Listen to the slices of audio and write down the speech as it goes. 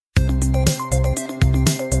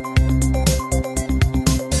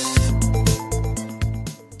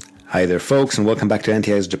Hi there, folks, and welcome back to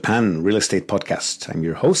NTI's Japan Real Estate Podcast. I'm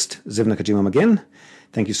your host, Ziv Nakajima again.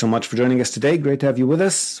 Thank you so much for joining us today. Great to have you with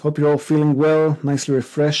us. Hope you're all feeling well, nicely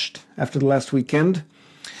refreshed after the last weekend.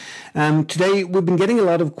 Today, we've been getting a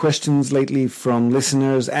lot of questions lately from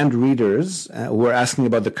listeners and readers who are asking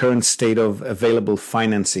about the current state of available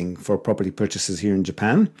financing for property purchases here in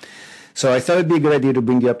Japan. So I thought it'd be a good idea to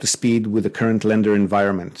bring you up to speed with the current lender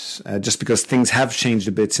environment, just because things have changed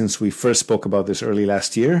a bit since we first spoke about this early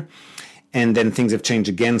last year. And then things have changed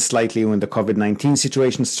again slightly when the COVID-19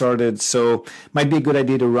 situation started. So it might be a good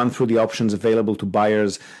idea to run through the options available to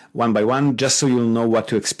buyers one by one, just so you'll know what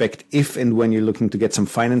to expect if and when you're looking to get some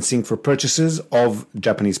financing for purchases of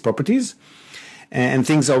Japanese properties. And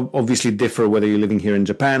things obviously differ whether you're living here in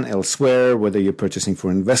Japan, elsewhere, whether you're purchasing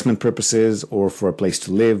for investment purposes or for a place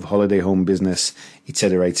to live, holiday home, business,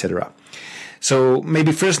 etc., etc. So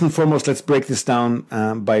maybe first and foremost, let's break this down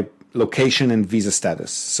by location and visa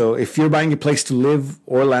status. So if you're buying a place to live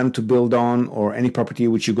or land to build on, or any property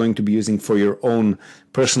which you're going to be using for your own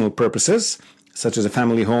personal purposes, such as a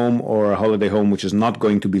family home or a holiday home which is not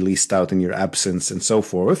going to be leased out in your absence and so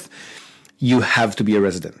forth, you have to be a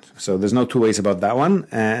resident. So there's no two ways about that one.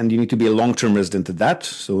 And you need to be a long-term resident at that.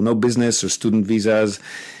 So no business or student visas,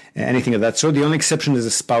 anything of that sort. The only exception is a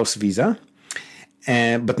spouse visa.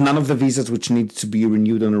 But none of the visas which need to be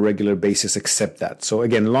renewed on a regular basis accept that. So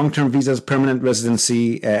again, long-term visas, permanent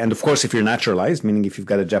residency, and of course, if you're naturalized, meaning if you've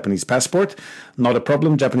got a Japanese passport, not a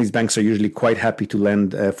problem. Japanese banks are usually quite happy to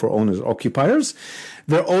lend for owners-occupiers.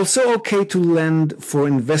 They're also okay to lend for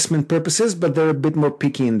investment purposes, but they're a bit more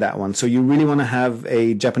picky in that one. So you really want to have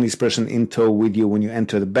a Japanese person in tow with you when you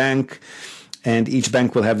enter the bank. And each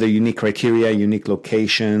bank will have their unique criteria, unique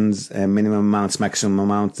locations, minimum amounts, maximum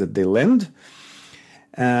amounts that they lend.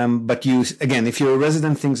 But if you're a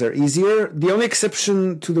resident, things are easier. The only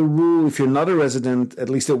exception to the rule, if you're not a resident, at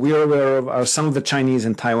least that we are aware of, are some of the Chinese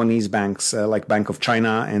and Taiwanese banks, like Bank of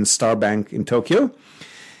China and Star Bank in Tokyo.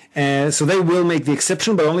 So they will make the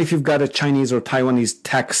exception, but only if you've got a Chinese or Taiwanese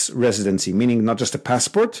tax residency, meaning not just a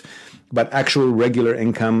passport, but actual regular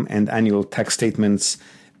income and annual tax statements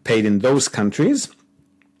paid in those countries.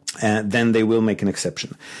 Then they will make an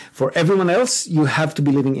exception. For everyone else, you have to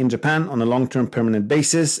be living in Japan on a long-term permanent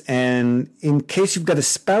basis. And in case you've got a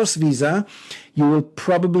spouse visa, you will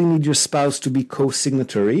probably need your spouse to be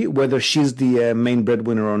co-signatory, whether she's the main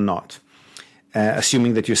breadwinner or not,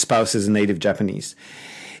 assuming that your spouse is a native Japanese.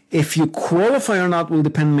 If you qualify or not will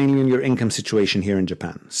depend mainly on your income situation here in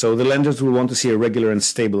Japan. So the lenders will want to see a regular and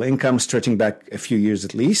stable income stretching back a few years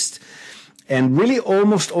at least. And really,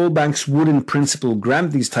 almost all banks would, in principle,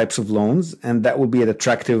 grant these types of loans, and that would be at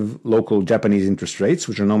attractive local Japanese interest rates,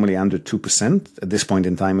 which are normally under 2% at this point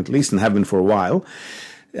in time, at least, and have been for a while.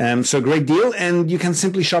 So a great deal, and you can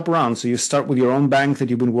simply shop around. So you start with your own bank that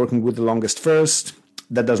you've been working with the longest first.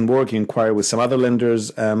 That doesn't work. You inquire with some other lenders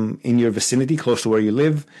in your vicinity, close to where you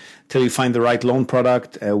live, till you find the right loan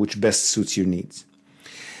product which best suits your needs.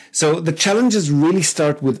 So the challenges really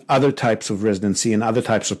start with other types of residency and other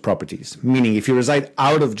types of properties, meaning if you reside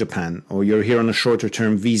out of Japan or you're here on a shorter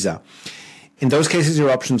term visa, in those cases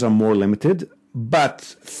your options are more limited, but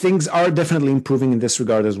things are definitely improving in this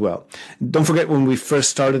regard as well. Don't forget, when we first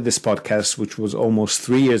started this podcast, which was almost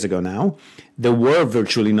 3 years ago now, there were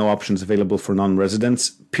virtually no options available for non-residents,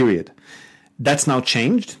 period. That's now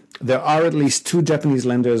changed. There are at least 2 Japanese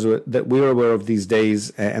lenders that we're aware of these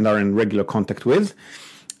days and are in regular contact with.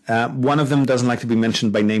 One of them doesn't like to be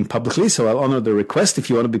mentioned by name publicly, so I'll honor the request. If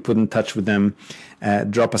you want to be put in touch with them,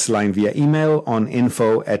 drop us a line via email on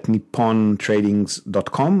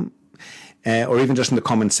info@nippontradings.com, or even just in the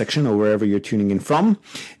comments section or wherever you're tuning in from.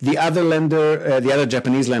 The other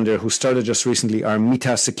Japanese lender who started just recently are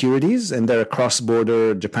Mita Securities, and they're a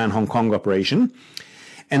cross-border Japan-Hong Kong operation.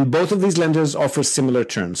 And both of these lenders offer similar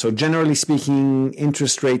terms. So generally speaking,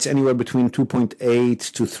 interest rates anywhere between 2.8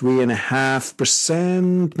 to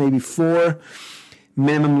 3.5%, maybe 4.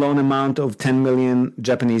 Minimum loan amount of 10 million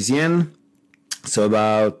Japanese yen. So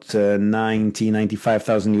about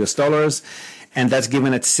 $95,000 US. And that's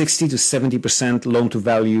given at 60 to 70% loan to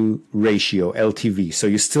value ratio, LTV. So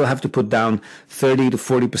you still have to put down 30 to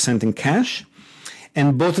 40% in cash.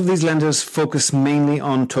 And both of these lenders focus mainly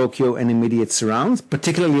on Tokyo and immediate surrounds,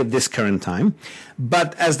 particularly at this current time.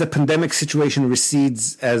 But as the pandemic situation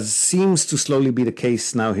recedes, as seems to slowly be the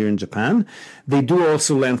case now here in Japan, they do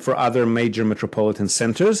also lend for other major metropolitan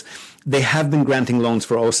centers. They have been granting loans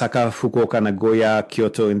for Osaka, Fukuoka, Nagoya,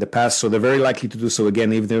 Kyoto in the past, so they're very likely to do so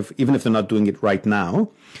again, even if they're not doing it right now.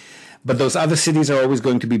 But those other cities are always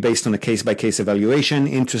going to be based on a case-by-case evaluation.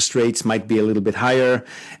 Interest rates might be a little bit higher.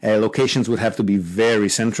 Locations would have to be very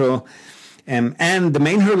central. And the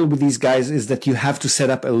main hurdle with these guys is that you have to set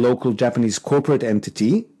up a local Japanese corporate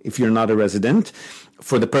entity, if you're not a resident,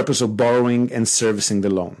 for the purpose of borrowing and servicing the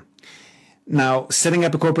loan. Now, setting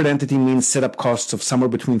up a corporate entity means setup costs of somewhere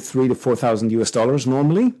between $3,000 to $4,000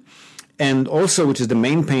 normally. And also, which is the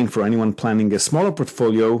main pain for anyone planning a smaller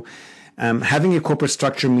portfolio, having a corporate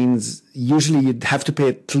structure means usually you'd have to pay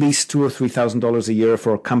at least $2,000 or $3,000 a year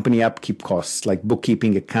for company upkeep costs like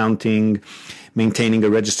bookkeeping, accounting, maintaining a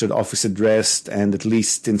registered office address, and at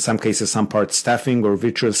least in some cases, some part staffing or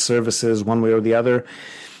virtual services, one way or the other.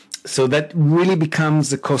 So that really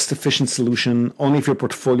becomes a cost-efficient solution only if your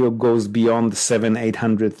portfolio goes beyond the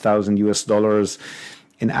 $700,000-800,000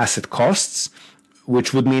 in asset costs,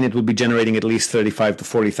 which would mean it would be generating at least $35,000 to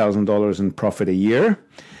 $40,000 in profit a year.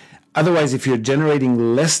 Otherwise, if you're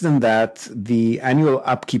generating less than that, the annual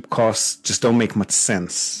upkeep costs just don't make much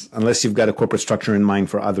sense unless you've got a corporate structure in mind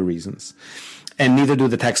for other reasons. And neither do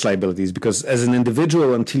the tax liabilities, because as an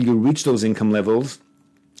individual, until you reach those income levels,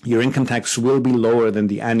 your income tax will be lower than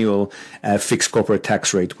the annual fixed corporate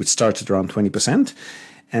tax rate, which starts at around 20%.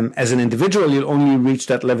 As an individual, you'll only reach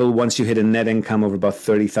that level once you hit a net income of about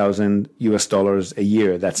 $30,000 a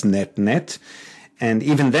year. That's net. And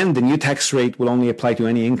even then, the new tax rate will only apply to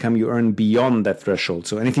any income you earn beyond that threshold.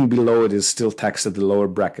 So anything below it is still taxed at the lower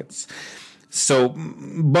brackets. So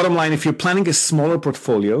bottom line, if you're planning a smaller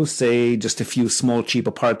portfolio, say just a few small, cheap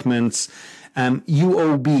apartments,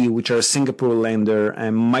 UOB, which are a Singapore lender,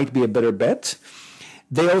 might be a better bet.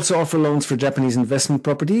 They also offer loans for Japanese investment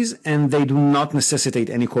properties, and they do not necessitate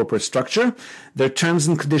any corporate structure. Their terms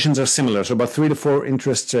and conditions are similar, so about 3 to 4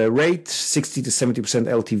 interest rate, 60 to 70%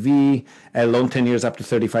 LTV, loan 10 years up to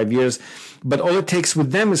 35 years. But all it takes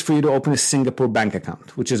with them is for you to open a Singapore bank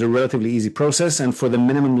account, which is a relatively easy process, and for the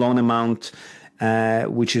minimum loan amount,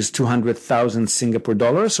 which is 200,000 Singapore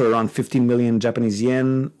dollars, so around 15 million Japanese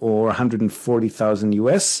yen or 140,000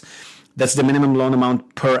 US. That's the minimum loan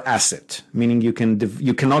amount per asset, meaning you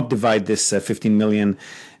cannot divide this 15 million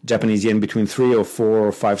Japanese yen between 3 or 4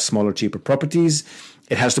 or 5 smaller, cheaper properties.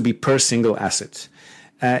 It has to be per single asset.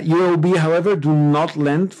 UOB, however, do not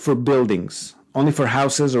lend for buildings, only for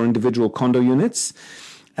houses or individual condo units.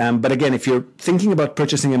 But again, if you're thinking about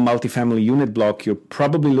purchasing a multifamily unit block, you're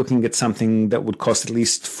probably looking at something that would cost at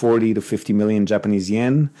least 40 to 50 million Japanese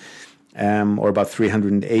yen, or about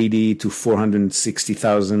 380 to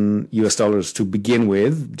 460,000 US dollars to begin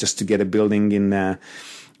with, just to get a building in a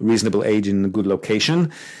reasonable age in a good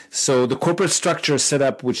location. So the corporate structure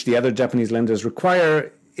setup, which the other Japanese lenders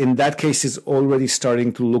require, in that case is already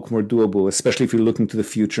starting to look more doable, especially if you're looking to the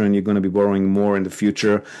future and you're going to be borrowing more in the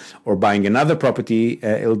future or buying another property.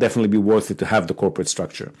 It'll definitely be worth it to have the corporate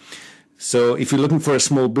structure. So if you're looking for a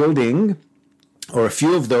small building or a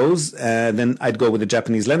few of those, then I'd go with the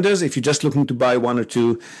Japanese lenders. If you're just looking to buy 1 or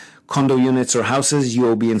 2 condo units or houses,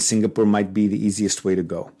 UOB in Singapore might be the easiest way to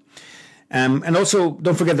go. And also,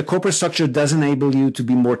 don't forget, the corporate structure does enable you to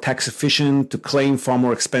be more tax efficient, to claim far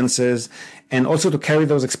more expenses, and also to carry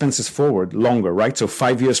those expenses forward longer, right? So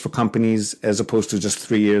 5 years for companies as opposed to just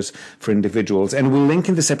 3 years for individuals. And we'll link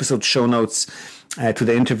in this episode show notes to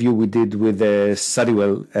the interview we did with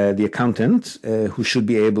Sadiwell, the accountant, who should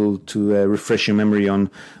be able to refresh your memory on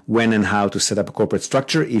when and how to set up a corporate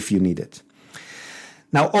structure if you need it.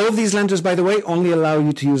 Now, all of these lenders, by the way, only allow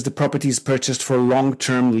you to use the properties purchased for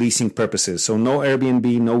long-term leasing purposes. So no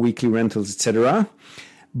Airbnb, no weekly rentals, etc.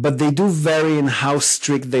 But they do vary in how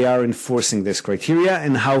strict they are enforcing this criteria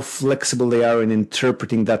and how flexible they are in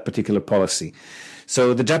interpreting that particular policy.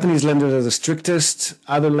 So the Japanese lenders are the strictest.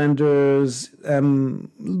 Other lenders, a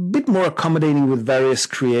bit more accommodating with various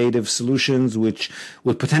creative solutions, which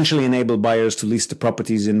would potentially enable buyers to lease the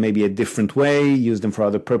properties in maybe a different way, use them for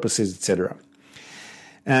other purposes, etc.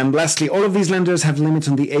 And lastly, all of these lenders have limits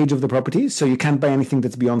on the age of the property, so you can't buy anything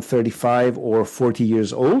that's beyond 35 or 40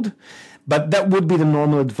 years old. But that would be the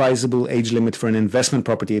normal advisable age limit for an investment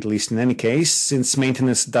property, at least in any case, since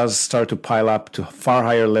maintenance does start to pile up to far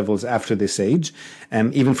higher levels after this age,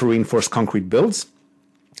 even for reinforced concrete builds.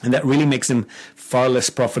 And that really makes them far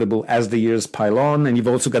less profitable as the years pile on. And you've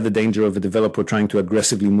also got the danger of a developer trying to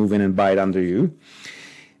aggressively move in and buy it under you.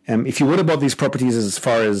 If you would have bought these properties as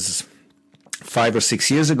far as 5 or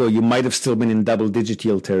 6 years ago, you might have still been in double-digit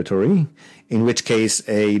yield territory, in which case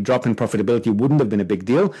a drop in profitability wouldn't have been a big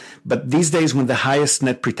deal. But these days, when the highest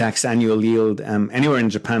net pre-tax annual yield anywhere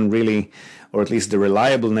in Japan really, or at least the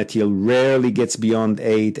reliable net yield, rarely gets beyond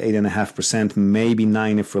 8.5%, maybe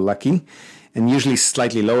 9% if we're lucky, and usually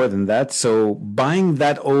slightly lower than that. So buying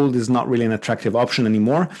that old is not really an attractive option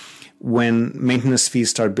anymore. When maintenance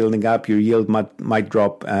fees start building up, your yield might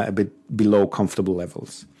drop a bit below comfortable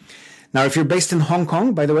levels. Now, if you're based in Hong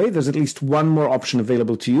Kong, by the way, there's at least one more option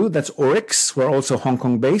available to you. That's ORIX. We're also Hong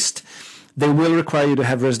Kong based. They will require you to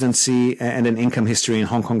have residency and an income history in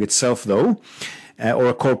Hong Kong itself, though, or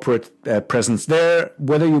a corporate presence there,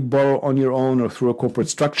 whether you borrow on your own or through a corporate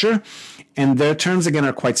structure. And their terms, again,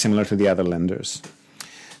 are quite similar to the other lenders.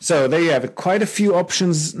 So there you have it. Quite a few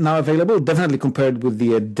options now available, definitely compared with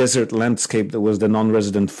the desert landscape that was the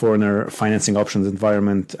non-resident foreigner financing options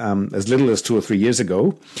environment as little as 2 or 3 years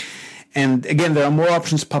ago. And again, there are more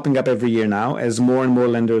options popping up every year now as more and more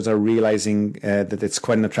lenders are realizing that it's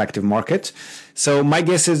quite an attractive market. So my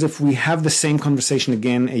guess is if we have the same conversation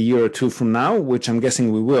again a year or two from now, which I'm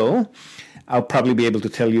guessing we will, I'll probably be able to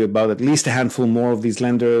tell you about at least a handful more of these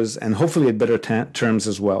lenders and hopefully at better terms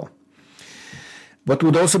as well. What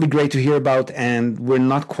would also be great to hear about, and we're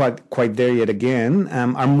not quite there yet again,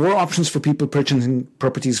 are more options for people purchasing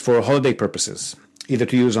properties for holiday purposes, either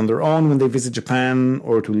to use on their own when they visit Japan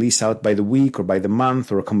or to lease out by the week or by the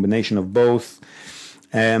month or a combination of both.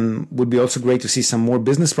 Would be also great to see some more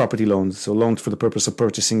business property loans, so loans for the purpose of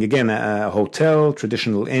purchasing, again, a hotel,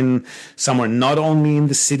 traditional inn, somewhere not only in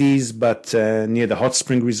the cities but near the hot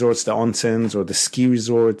spring resorts, the onsens or the ski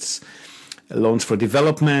resorts, loans for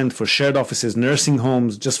development, for shared offices, nursing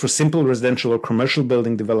homes, just for simple residential or commercial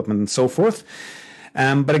building development and so forth.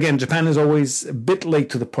 But again, Japan is always a bit late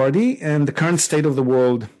to the party, and the current state of the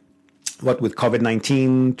world, what with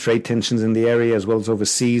COVID-19, trade tensions in the area as well as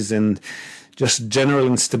overseas, and just general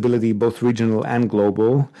instability, both regional and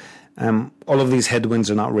global, all of these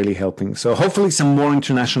headwinds are not really helping. So hopefully some more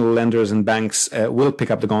international lenders and banks will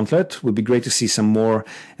pick up the gauntlet. It would be great to see some more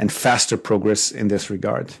and faster progress in this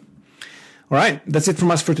regard. All right, that's it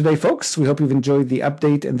from us for today, folks. We hope you've enjoyed the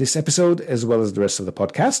update in this episode as well as the rest of the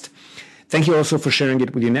podcast. Thank you also for sharing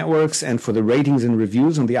it with your networks and for the ratings and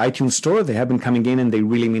reviews on the iTunes store. They have been coming in and they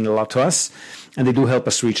really mean a lot to us, and they do help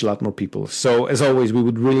us reach a lot more people. So as always, we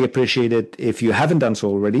would really appreciate it if you haven't done so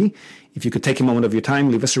already. If you could take a moment of your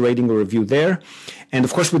time, leave us a rating or review there. And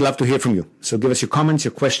of course, we'd love to hear from you. So give us your comments,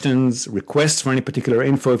 your questions, requests for any particular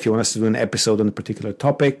info. If you want us to do an episode on a particular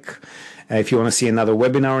topic, if you want to see another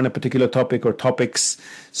webinar on a particular topic or topics.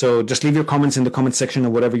 So just leave your comments in the comment section or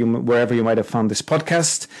wherever you might have found this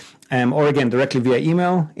podcast. Or again, directly via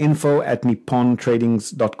email,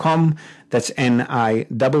 info@nippontradings.com. That's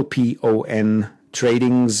NIPPON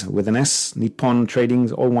Tradings with an S, Nippon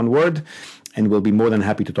Tradings, all one word. And we'll be more than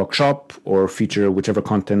happy to talk shop or feature whichever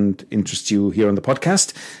content interests you here on the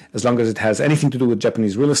podcast, as long as it has anything to do with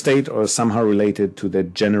Japanese real estate or somehow related to the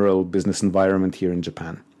general business environment here in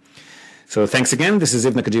Japan. So thanks again. This is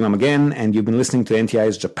Ziv Nakajima again, and you've been listening to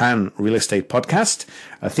NTI's Japan Real Estate Podcast.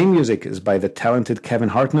 Our theme music is by the talented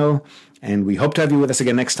Kevin Hartnell, and we hope to have you with us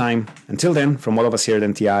again next time. Until then, from all of us here at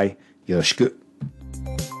NTI, yoroshiku.